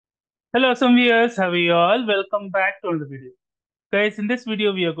Hello, awesome viewers. How are you all? Welcome back to another video. Guys, in this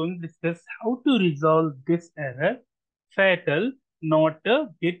video, we are going to discuss how to resolve this error, fatal, not a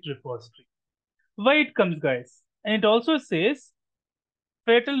Git repository. Why it comes, guys? And it also says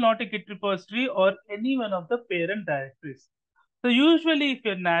fatal, not a Git repository or any one of the parent directories. So usually if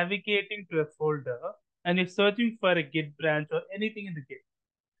you're navigating to a folder and you're searching for a Git branch or anything in the Git,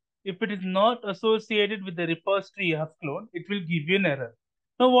 if it is not associated with the repository you have cloned, it will give you an error.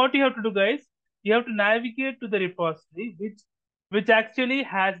 Now, what you have to do, guys, you have to navigate to the repository which actually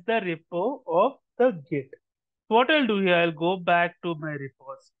has the repo of the Git. So what I'll do here, I'll go back to my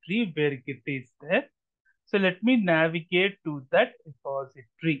repository where Git is there. So let me navigate to that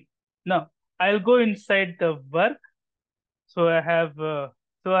repository. Now, I'll go inside the work. So I have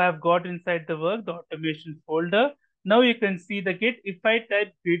got inside the work the automation folder. Now you can see the Git. If I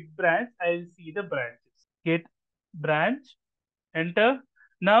type Git branch, I will see the branches. Git branch, enter.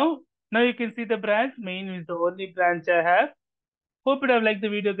 Now, now you can see the branch. Main is the only branch I have. Hope you have liked the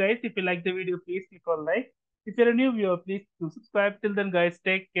video, guys. If you like the video, please click on like. If you're a new viewer, please do subscribe. Till then, guys,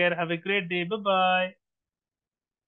 take care. Have a great day. Bye bye.